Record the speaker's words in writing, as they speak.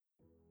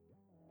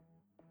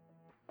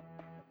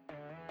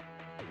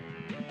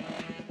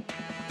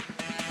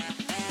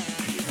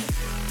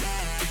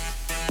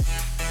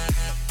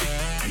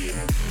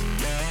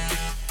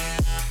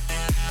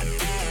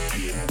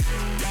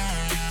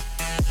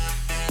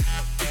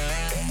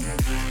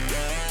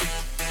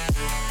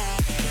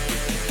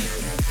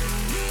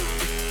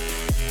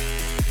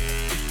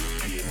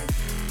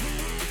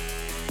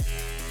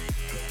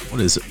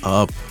is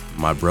up,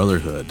 my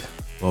brotherhood?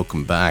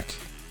 Welcome back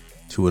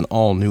to an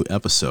all-new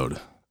episode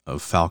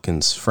of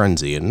Falcons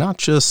Frenzy, and not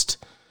just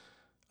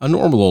a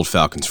normal old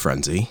Falcons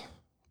Frenzy,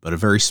 but a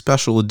very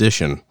special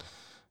edition,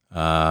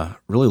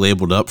 really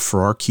labeled up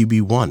for our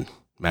QB1,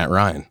 Matt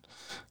Ryan.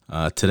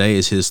 Today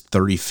is his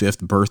 35th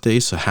birthday,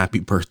 so happy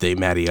birthday,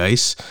 Matty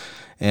Ice.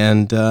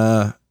 And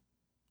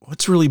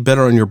what's really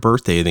better on your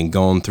birthday than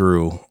going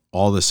through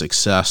all the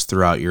success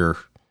throughout your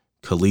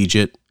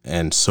collegiate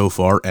and so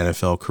far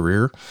NFL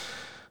career?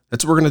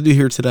 That's what we're going to do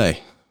here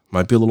today.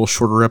 Might be a little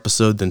shorter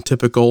episode than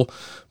typical,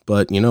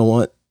 but you know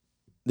what?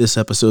 This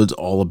episode's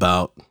all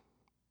about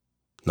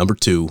number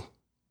 2,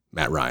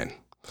 Matt Ryan.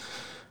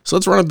 So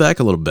let's run it back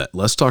a little bit.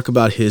 Let's talk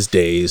about his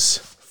days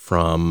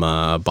from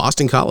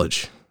Boston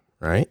College,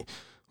 right?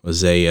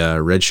 Was a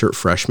redshirt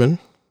freshman,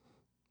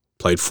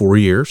 played 4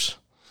 years,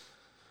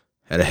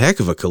 had a heck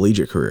of a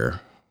collegiate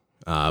career.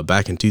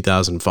 Back in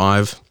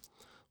 2005,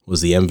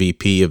 was the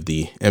MVP of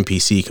the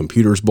MPC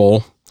Computers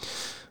Bowl,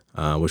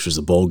 which was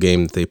a bowl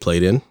game that they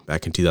played in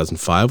back in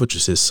 2005, which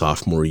was his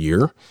sophomore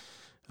year.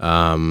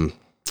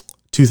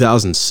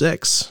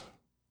 2006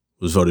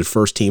 was voted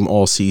first team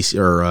all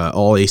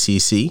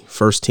ACC,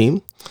 first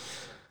team.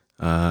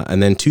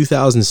 And then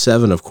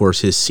 2007, of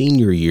course, his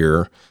senior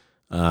year,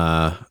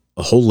 a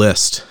whole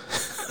list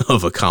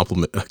of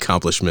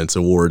accomplishments,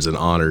 awards, and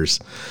honors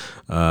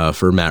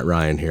for Matt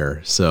Ryan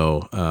here.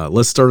 So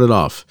let's start it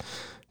off.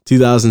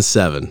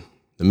 2007,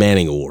 the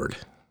Manning Award,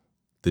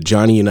 the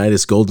Johnny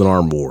Unitas Golden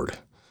Arm Award,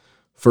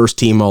 first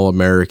team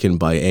All-American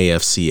by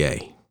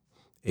AFCA,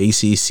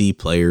 ACC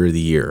Player of the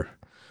Year,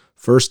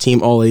 first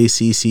team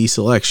All-ACC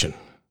selection,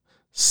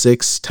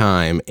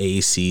 6-time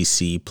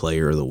ACC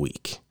Player of the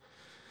Week.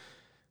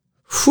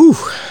 Whew.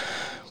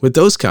 With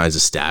those kinds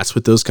of stats,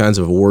 with those kinds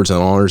of awards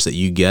and honors that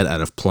you get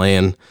out of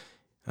playing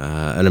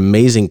an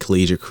amazing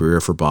collegiate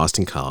career for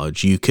Boston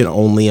College, you can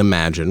only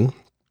imagine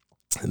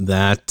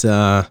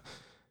that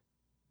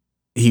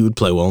he would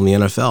play well in the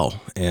NFL.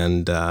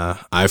 And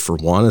I, for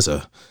one, as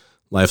a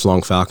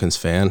lifelong Falcons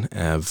fan,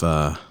 have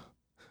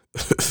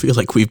feel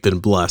like we've been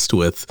blessed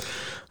with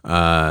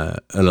an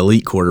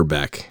elite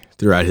quarterback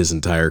throughout his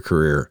entire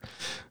career.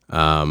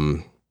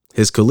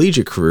 His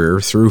collegiate career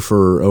threw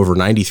for over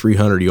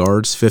 9,300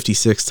 yards,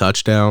 56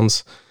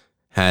 touchdowns,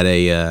 had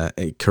a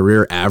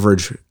career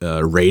average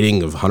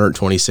rating of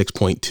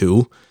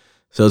 126.2.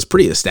 So it's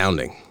pretty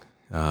astounding.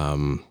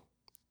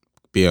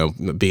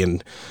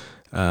 Being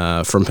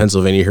from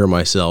Pennsylvania here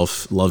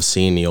myself, love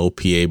seeing the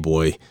OPA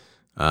boy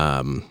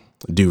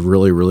do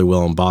really, really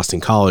well in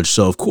Boston College.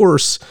 So, of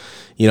course,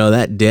 you know,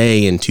 that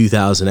day in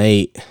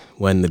 2008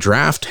 when the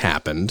draft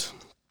happened,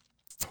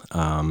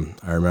 I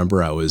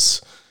remember I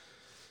was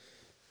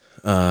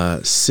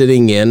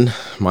sitting in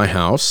my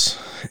house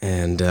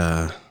and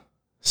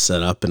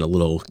set up in a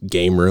little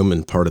game room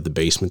in part of the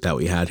basement that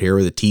we had here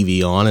with a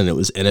TV on, and it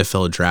was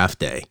NFL draft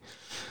day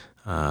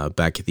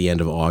back at the end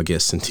of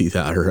August in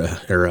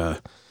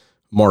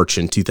March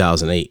in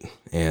 2008.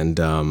 And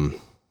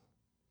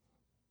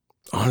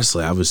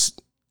honestly,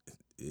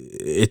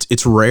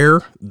 it's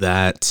rare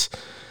that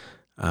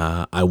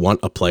I want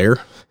a player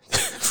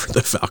for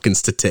the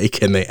Falcons to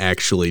take and they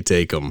actually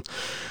take them.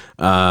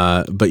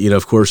 But, you know,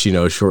 of course, you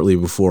know, shortly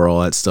before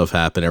all that stuff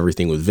happened,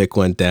 everything with Vic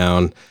went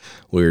down.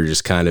 We were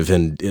just kind of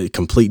in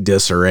complete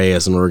disarray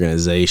as an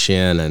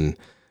organization, and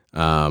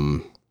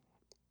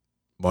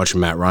watching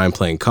Matt Ryan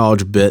playing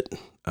college a bit,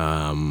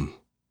 I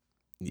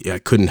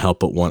couldn't help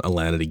but want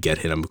Atlanta to get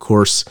him. Of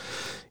course,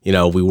 you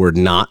know, we were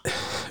not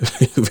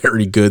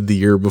very good the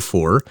year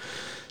before,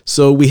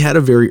 so we had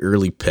a very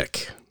early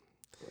pick.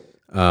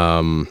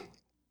 Matt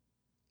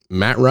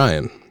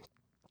Ryan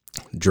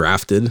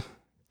drafted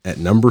at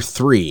number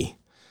 3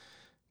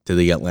 to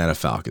the Atlanta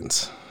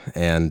Falcons,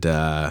 and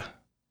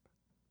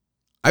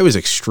I was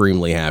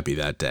extremely happy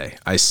that day.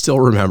 I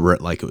still remember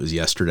it like it was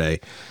yesterday.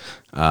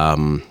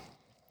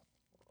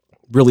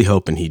 Really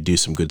hoping he'd do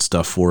some good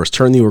stuff for us,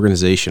 turn the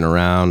organization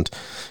around.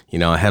 You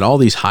know, I had all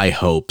these high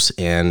hopes,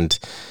 and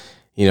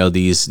you know,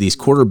 these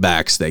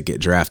quarterbacks that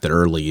get drafted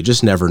early, you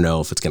just never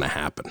know if it's going to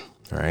happen,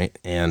 right?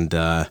 And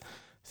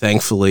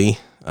thankfully,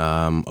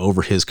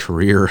 over his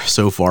career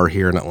so far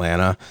here in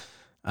Atlanta,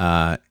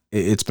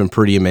 it's been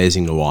pretty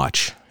amazing to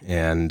watch.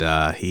 And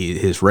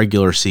his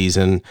regular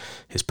season,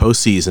 his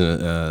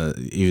postseason,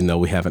 even though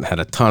we haven't had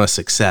a ton of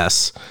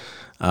success,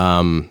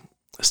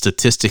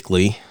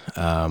 statistically,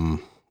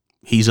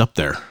 he's up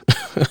there.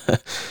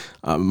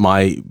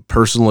 My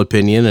personal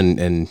opinion,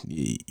 and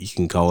you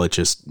can call it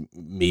just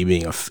me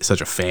being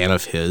such a fan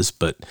of his,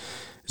 but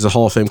he's a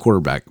Hall of Fame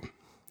quarterback.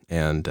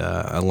 And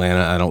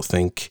Atlanta,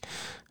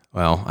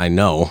 I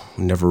know,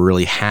 never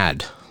really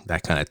had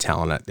that kind of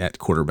talent at that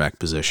quarterback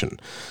position.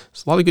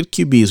 There's a lot of good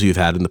QBs we've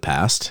had in the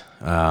past,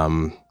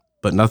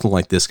 but nothing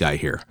like this guy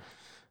here.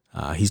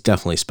 He's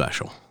definitely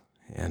special.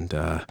 And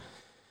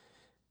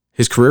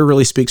his career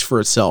really speaks for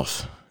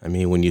itself. I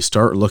mean, when you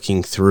start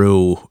looking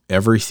through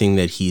everything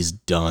that he's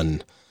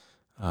done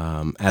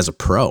as a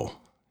pro,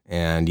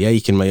 and yeah,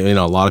 you can,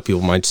 a lot of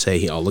people might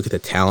say, oh, look at the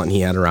talent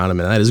he had around him,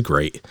 and that is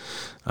great.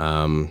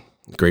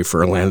 Great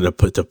for Atlanta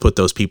to put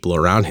those people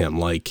around him,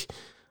 like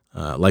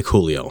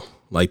Julio,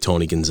 like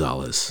Tony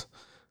Gonzalez,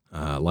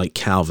 like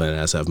Calvin,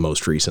 as of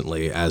most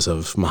recently, as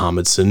of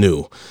Mohamed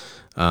Sanu,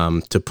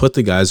 to put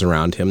the guys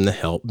around him to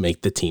help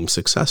make the team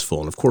successful.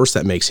 And of course,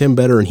 that makes him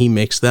better, and he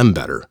makes them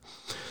better.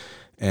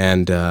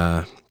 And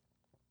I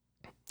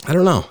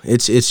don't know.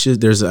 It's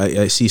just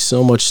I see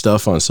so much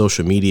stuff on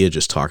social media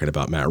just talking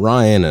about Matt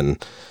Ryan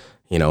and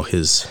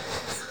his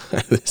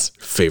his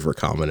favorite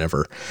comment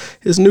ever,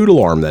 his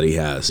noodle arm that he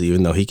has,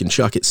 even though he can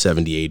chuck it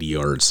 70, 80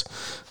 yards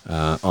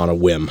on a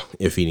whim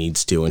if he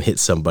needs to and hit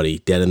somebody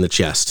dead in the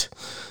chest.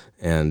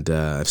 And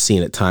I've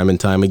seen it time and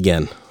time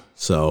again.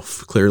 So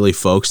clearly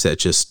folks that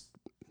just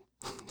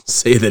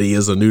say that he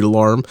is a noodle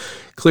arm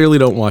clearly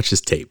don't watch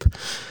his tape.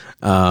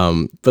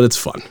 But it's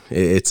fun.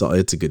 It's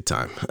a good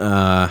time.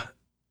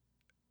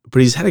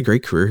 But he's had a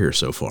great career here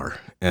so far,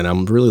 and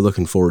I'm really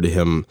looking forward to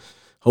him,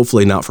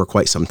 hopefully not for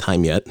quite some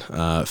time yet,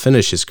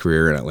 finish his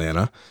career in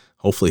Atlanta.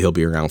 Hopefully he'll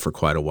be around for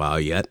quite a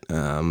while yet.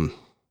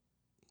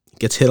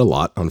 Gets hit a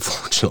lot,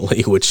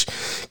 unfortunately, which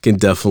can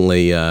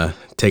definitely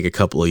take a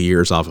couple of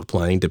years off of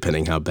playing,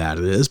 depending how bad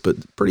it is, but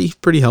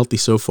pretty healthy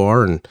so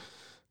far. And,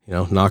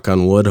 knock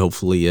on wood,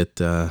 hopefully it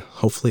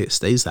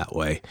stays that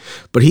way.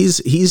 But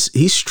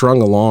he's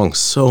strung along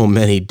so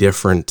many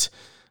different,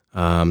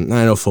 I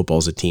know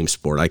football's a team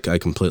sport. I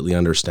completely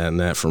understand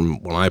that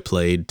from when I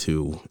played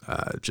to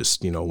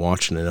just,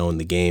 watching and knowing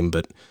the game.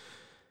 But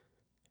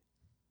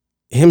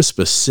him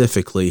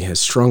specifically has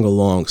strung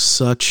along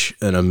such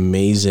an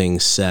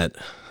amazing set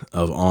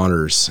of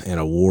honors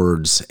and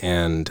awards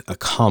and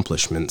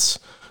accomplishments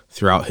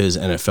throughout his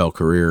NFL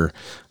career.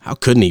 How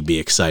couldn't he be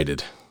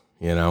excited,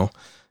 And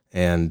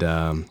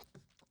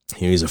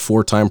he's a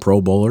 4-time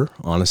Pro Bowler.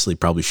 Honestly,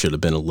 probably should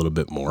have been a little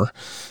bit more.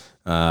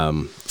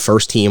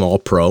 First team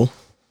All-Pro,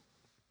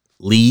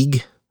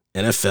 League,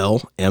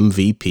 NFL,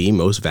 MVP,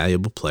 Most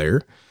Valuable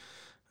Player,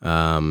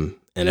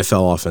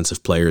 NFL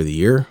Offensive Player of the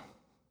Year,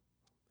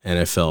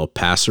 NFL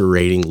Passer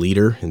Rating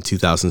Leader in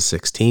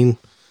 2016.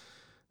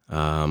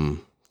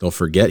 Don't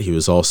forget, he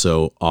was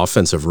also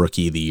Offensive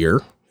Rookie of the Year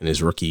in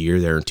his rookie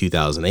year there in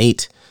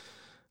 2008.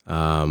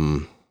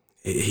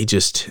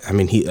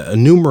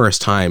 Numerous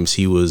times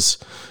he was,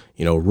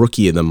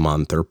 Rookie of the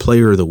Month or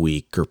Player of the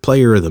Week or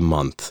Player of the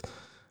Month.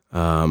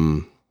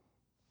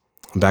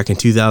 Back in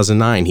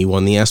 2009, he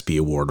won the ESPY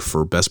Award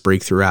for Best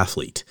Breakthrough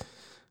Athlete.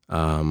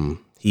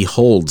 He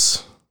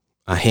holds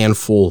a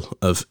handful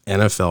of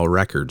NFL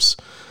records,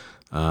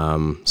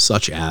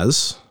 such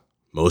as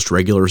most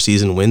regular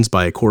season wins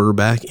by a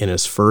quarterback in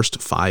his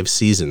first 5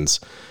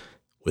 seasons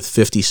with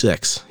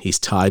 56. He's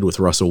tied with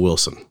Russell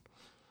Wilson.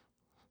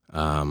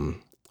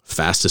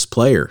 Fastest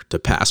player to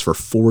pass for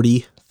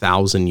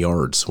 40,000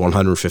 yards,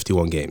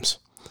 151 games.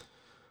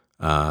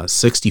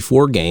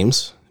 64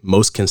 games,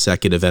 most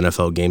consecutive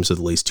NFL games with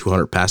at least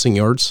 200 passing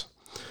yards.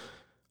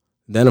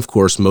 Then, of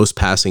course, most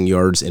passing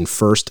yards in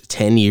first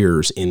 10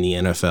 years in the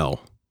NFL.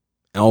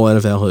 All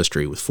NFL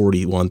history with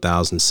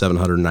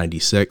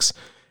 41,796.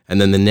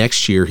 And then the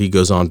next year, he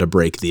goes on to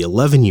break the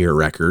 11-year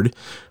record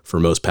for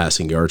most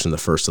passing yards in the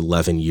first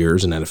 11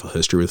 years in NFL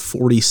history with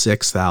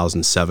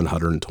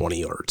 46,720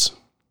 yards.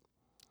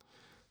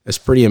 It's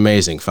pretty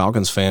amazing.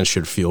 Falcons fans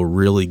should feel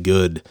really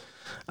good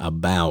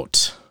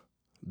about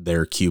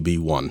their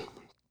QB1.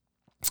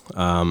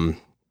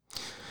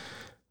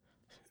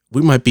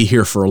 We might be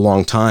here for a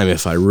long time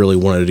if I really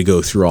wanted to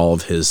go through all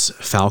of his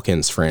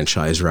Falcons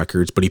franchise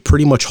records, but he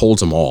pretty much holds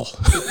them all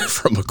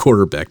from a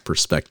quarterback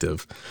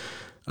perspective.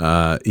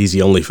 He's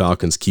the only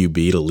Falcons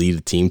QB to lead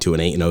a team to an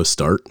 8-0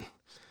 start.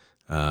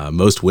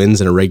 Most wins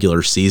in a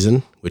regular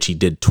season, which he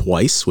did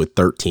twice with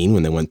 13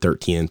 when they went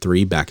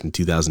 13-3 back in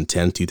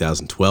 2010,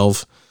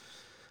 2012.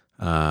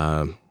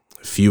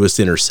 Fewest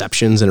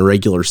interceptions in a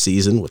regular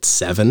season with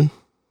 7.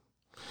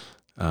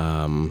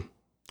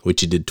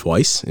 Which he did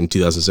twice in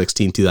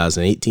 2016,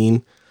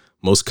 2018.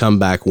 Most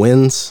comeback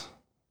wins,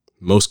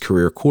 most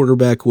career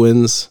quarterback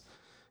wins,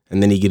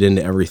 and then you get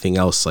into everything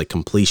else like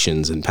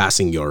completions and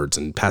passing yards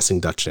and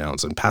passing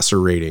touchdowns and passer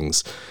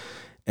ratings.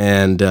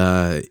 And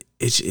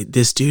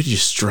this dude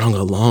just strung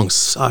along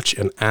such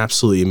an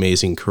absolutely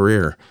amazing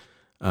career.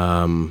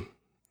 I'm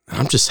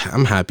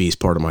happy he's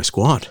part of my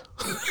squad.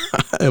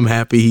 I'm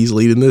happy he's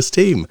leading this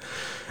team.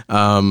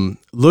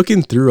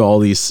 Looking through all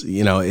these,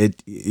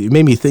 it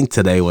made me think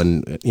today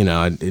when,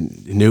 I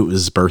knew it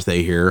was his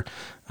birthday here,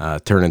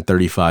 turning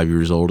 35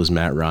 years old as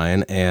Matt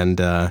Ryan.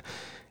 And,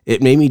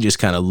 it made me just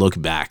kind of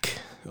look back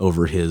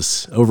over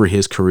his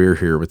career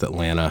here with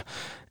Atlanta.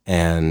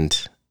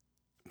 And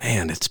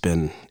man, it's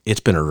been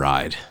a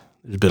ride.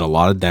 There's been a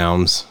lot of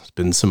downs. There's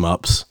been some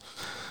ups.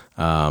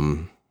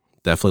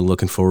 Definitely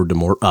looking forward to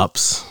more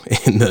ups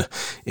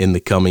in the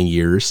coming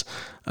years.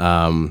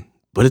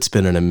 But it's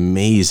been an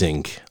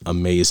amazing,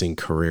 amazing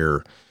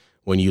career.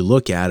 When you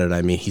look at it,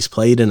 I mean, he's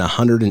played in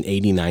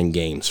 189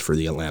 games for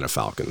the Atlanta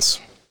Falcons.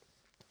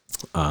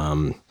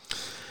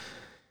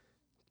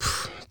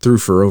 Threw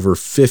for over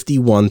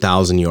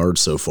 51,000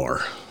 yards so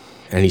far,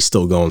 and he's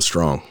still going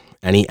strong.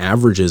 And he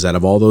averages, out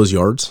of all those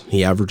yards,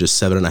 he averages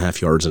 7.5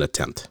 yards an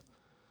attempt.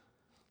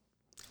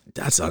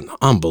 That's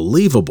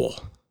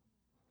unbelievable.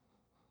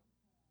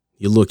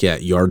 You look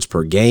at yards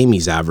per game,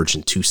 he's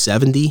averaging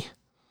 270.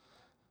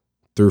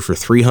 Threw for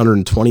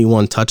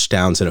 321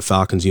 touchdowns in a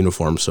Falcons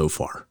uniform so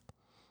far.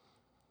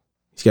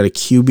 He's got a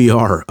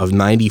QBR of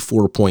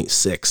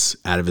 94.6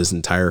 out of his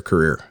entire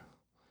career.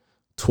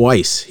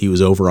 Twice he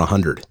was over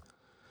 100.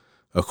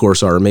 Of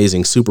course, our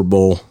amazing Super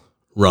Bowl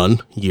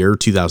run year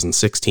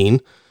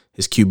 2016,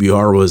 his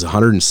QBR was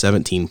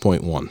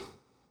 117.1.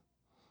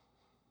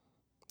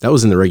 That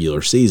was in the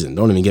regular season.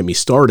 Don't even get me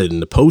started in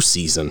the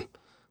postseason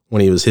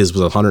when his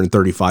was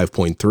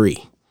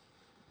 135.3.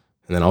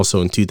 And then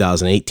also in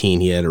 2018,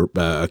 he had a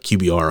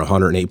QBR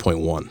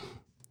 108.1.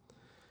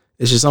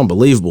 It's just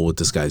unbelievable what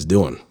this guy's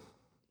doing.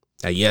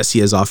 Now, yes, he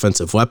has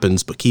offensive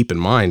weapons, but keep in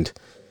mind,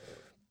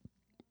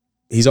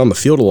 he's on the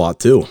field a lot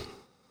too.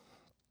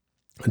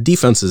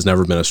 Defense has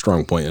never been a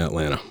strong point in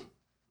Atlanta.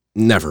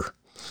 Never.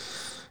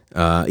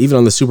 Even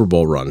on the Super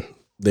Bowl run,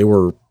 they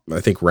were, I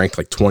think, ranked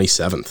like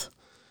 27th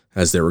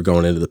as they were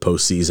going into the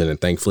postseason.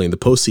 And thankfully, in the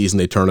postseason,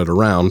 they turned it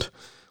around.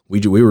 We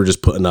were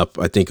just putting up,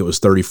 I think it was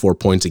 34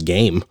 points a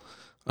game.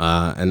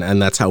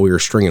 And that's how we were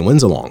stringing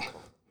wins along.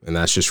 And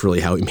that's just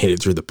really how we made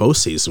it through the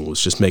postseason,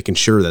 was just making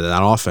sure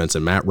that offense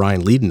and Matt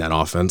Ryan leading that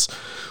offense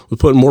was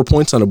putting more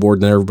points on the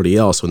board than everybody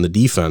else, when the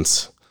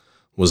defense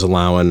was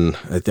allowing,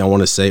 I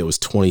want to say it was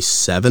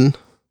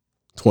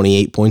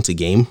 28 points a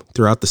game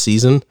throughout the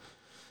season.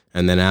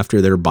 And then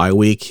after their bye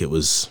week, it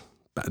was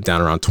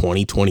down around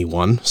 20,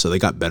 21. So they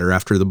got better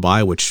after the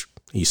bye, which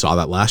you saw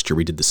that last year.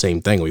 We did the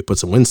same thing. We put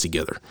some wins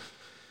together.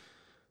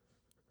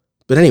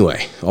 But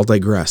anyway, I'll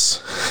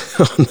digress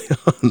on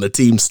the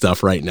team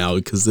stuff right now,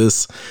 because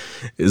this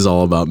is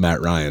all about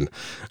Matt Ryan.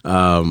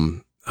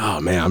 I'm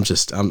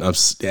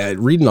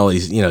reading all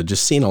these,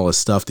 just seeing all this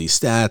stuff, these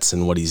stats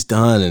and what he's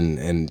done,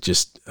 and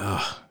just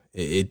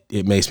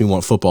it makes me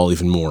want football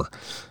even more,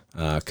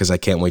 because I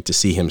can't wait to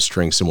see him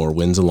string some more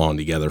wins along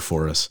together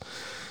for us.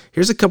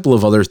 Here's a couple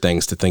of other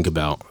things to think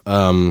about.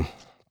 In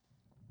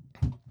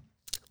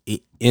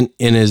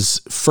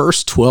his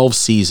first 12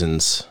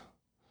 seasons,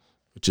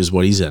 which is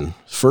what he's in,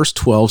 first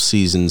 12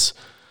 seasons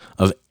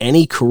of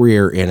any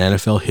career in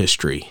NFL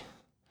history,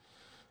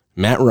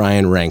 Matt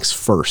Ryan ranks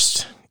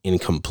first in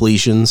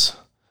completions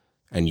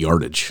and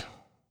yardage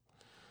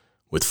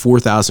with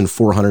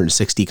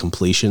 4,460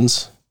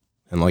 completions.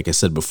 And like I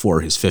said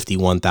before, his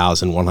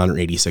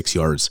 51,186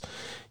 yards.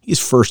 He's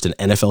first in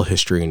NFL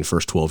history in the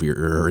first 12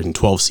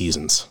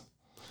 seasons.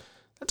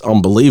 That's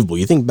unbelievable.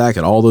 You think back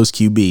at all those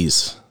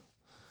QBs,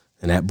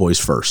 and that boy's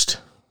first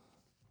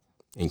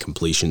in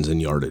completions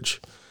and yardage.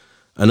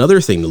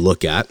 Another thing to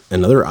look at,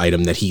 another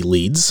item that he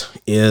leads,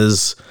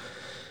 is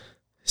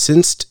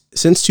since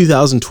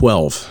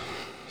 2012,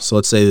 so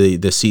let's say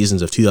the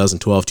seasons of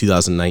 2012,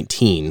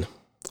 2019,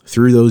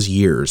 through those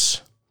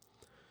years,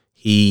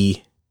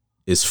 he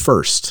is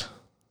first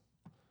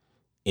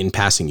in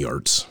passing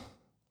yards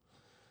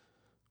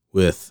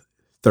with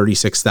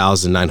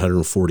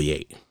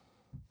 36,948.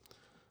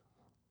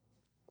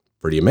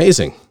 Pretty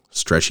amazing.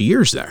 Stretch of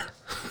years there,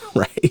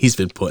 right? He's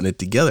been putting it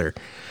together.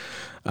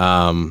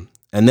 And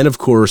then, of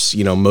course,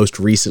 most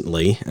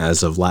recently,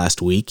 as of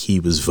last week, he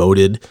was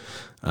voted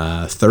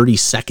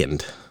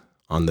 32nd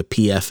on the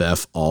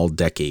PFF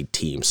All-Decade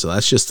team. So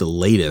that's just the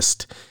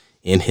latest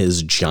in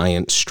his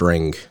giant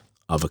string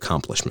of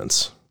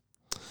accomplishments.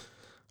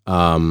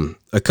 A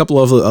couple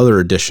of other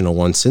additional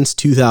ones. Since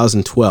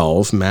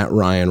 2012, Matt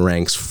Ryan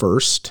ranks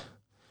first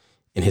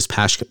in his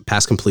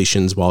pass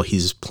completions while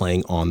he's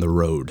playing on the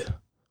road,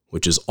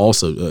 which is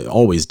also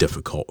always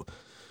difficult.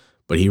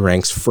 But he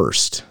ranks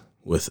first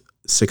with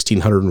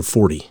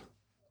 1,640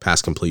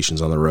 pass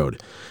completions on the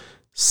road.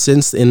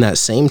 Since in that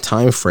same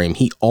time frame,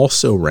 he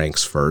also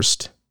ranks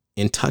first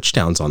in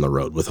touchdowns on the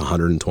road with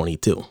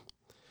 122.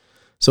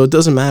 So it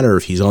doesn't matter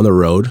if he's on the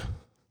road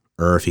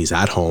or if he's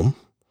at home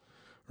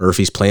or if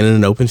he's playing in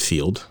an open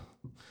field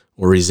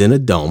or he's in a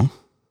dome,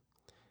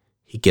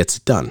 he gets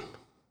it done.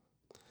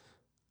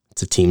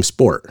 It's a team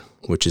sport,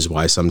 which is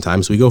why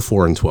sometimes we go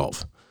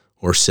 4-12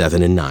 or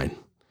 7-9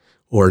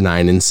 or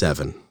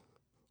 9-7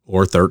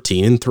 or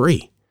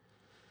 13-3.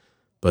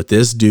 But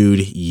this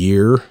dude,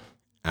 year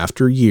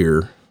after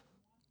year,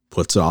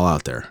 puts it all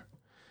out there.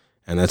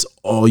 And that's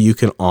all you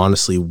can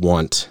honestly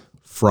want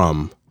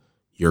from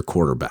your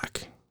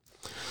quarterback.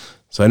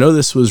 So I know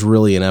this was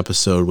really an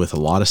episode with a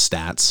lot of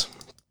stats,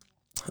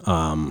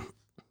 a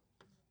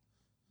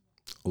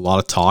lot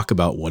of talk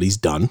about what he's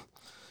done.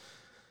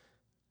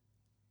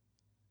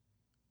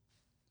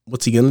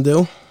 What's he going to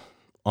do?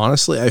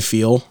 Honestly, I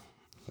feel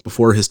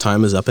before his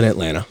time is up in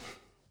Atlanta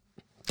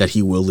that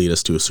he will lead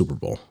us to a Super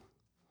Bowl.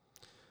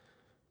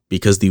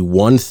 Because the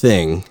one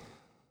thing,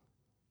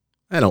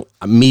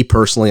 me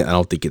personally, I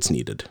don't think it's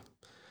needed.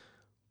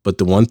 But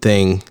the one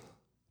thing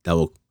that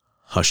will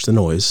hush the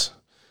noise,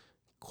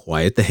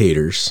 quiet the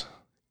haters,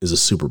 is a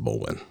Super Bowl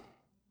win.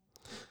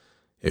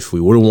 If we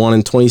would have won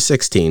in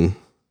 2016,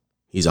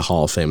 he's a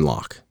Hall of Fame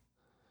lock.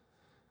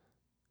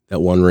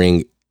 That one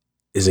ring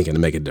isn't going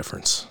to make a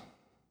difference.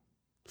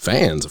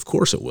 Fans, of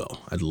course it will.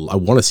 I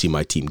want to see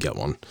my team get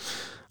one.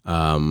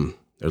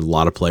 There's a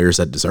lot of players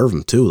that deserve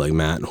them too, like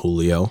Matt and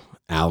Julio,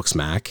 Alex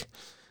Mack.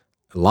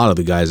 A lot of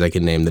the guys I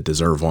can name that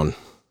deserve one.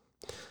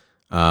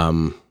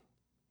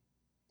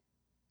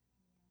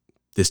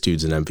 This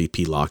dude's an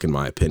MVP lock in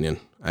my opinion.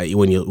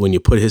 When you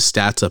put his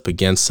stats up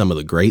against some of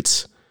the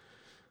greats,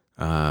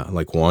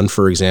 like one,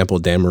 for example,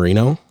 Dan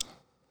Marino,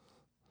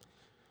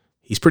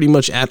 he's pretty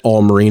much at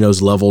all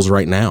Marino's levels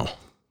right now,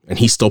 and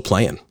he's still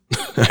playing.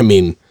 I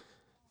mean,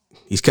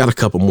 he's got a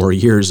couple more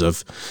years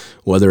of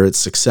whether it's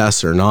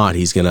success or not,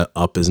 he's going to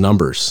up his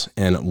numbers.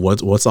 And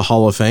what's a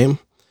Hall of Fame?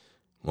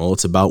 Well,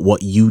 it's about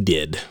what you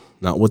did,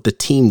 not what the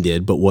team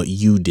did, but what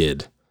you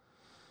did.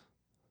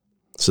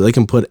 So they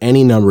can put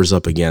any numbers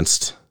up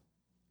against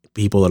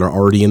people that are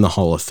already in the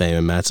Hall of Fame,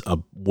 and Matt's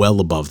well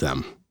above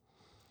them.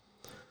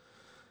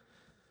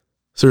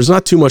 So there's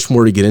not too much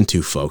more to get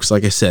into, folks.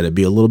 Like I said, it'd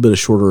be a little bit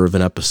shorter of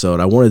an episode.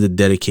 I wanted to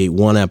dedicate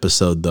one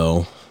episode,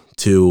 though,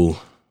 to,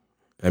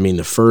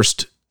 the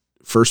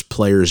first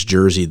player's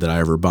jersey that I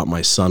ever bought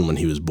my son when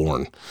he was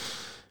born, and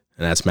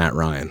that's Matt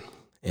Ryan.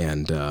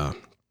 And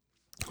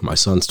my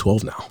son's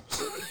 12 now.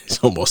 He's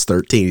almost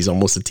 13. He's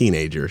almost a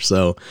teenager.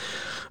 So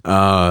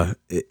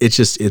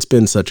it's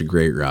been such a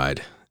great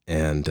ride,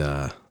 and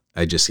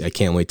I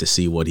can't wait to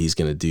see what he's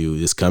going to do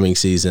this coming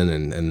season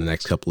and the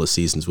next couple of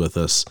seasons with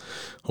us.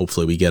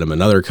 Hopefully we get him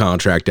another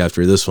contract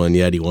after this one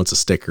yet. He wants to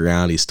stick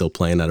around. He's still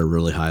playing at a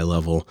really high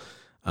level.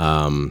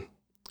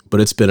 But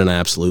it's been an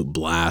absolute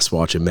blast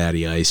watching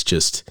Matty Ice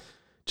just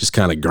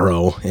kind of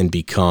grow and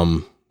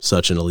become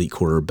such an elite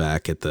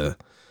quarterback at the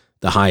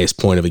highest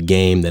point of a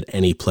game that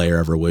any player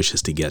ever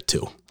wishes to get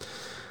to.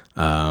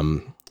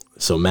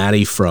 So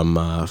Matty from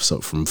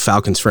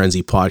Falcons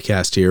Frenzy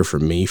podcast here,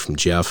 from me, from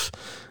Jeff,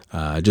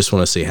 I just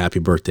want to say happy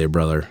birthday,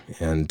 brother.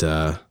 And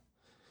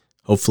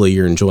hopefully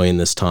you're enjoying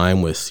this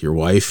time with your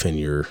wife and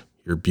your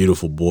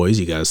beautiful boys.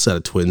 You got a set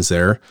of twins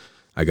there.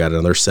 I got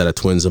another set of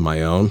twins of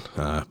my own,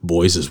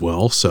 boys as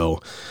well. So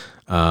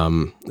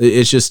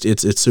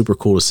it's super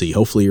cool to see.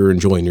 Hopefully you're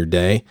enjoying your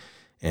day.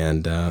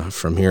 And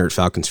from here at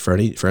Falcons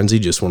Frenzy,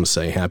 just want to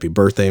say happy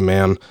birthday,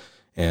 man.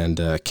 And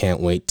can't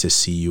wait to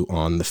see you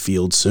on the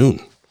field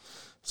soon.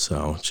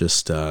 So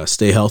just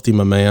stay healthy,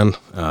 my man.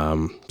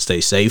 Stay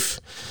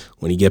safe.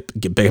 When you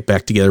get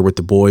back together with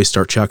the boys,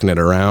 start chucking it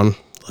around.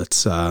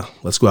 Let's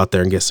go out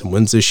there and get some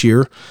wins this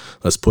year.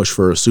 Let's push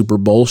for a Super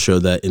Bowl, show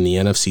that in the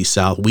NFC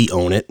South we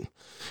own it,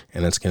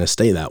 and it's going to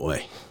stay that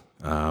way.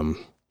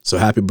 So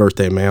happy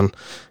birthday, man.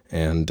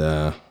 And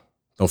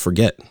don't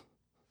forget,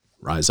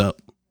 rise up.